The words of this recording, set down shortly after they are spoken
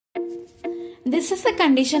This is a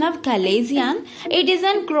condition of chalazion. It is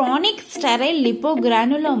a chronic sterile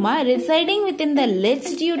lipogranuloma residing within the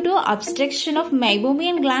lids due to obstruction of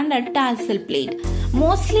meibomian gland at tarsal plate.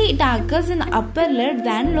 Mostly it occurs in upper lid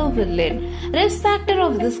than lower lid. Risk factor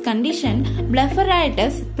of this condition: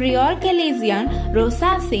 blepharitis, prior chalazion,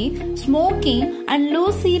 rosacea, smoking, and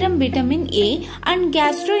low serum vitamin A, and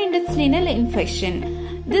gastrointestinal infection.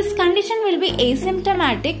 This condition will be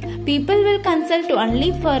asymptomatic. People will consult only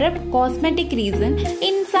for a cosmetic reason.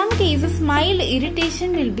 In some cases, mild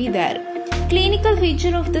irritation will be there. Clinical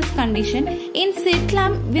feature of this condition: in slit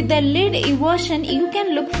lamp with the lid eversion, you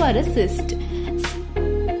can look for a cyst.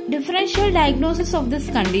 Differential diagnosis of this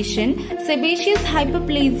condition: sebaceous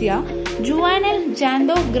hyperplasia, juvenile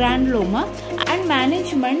xanthogranuloma, and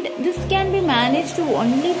management. This can be managed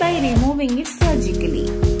only by removing it surgically.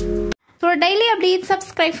 For daily updates,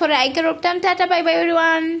 subscribe for iCaroptam. Tata, bye bye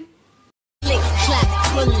everyone.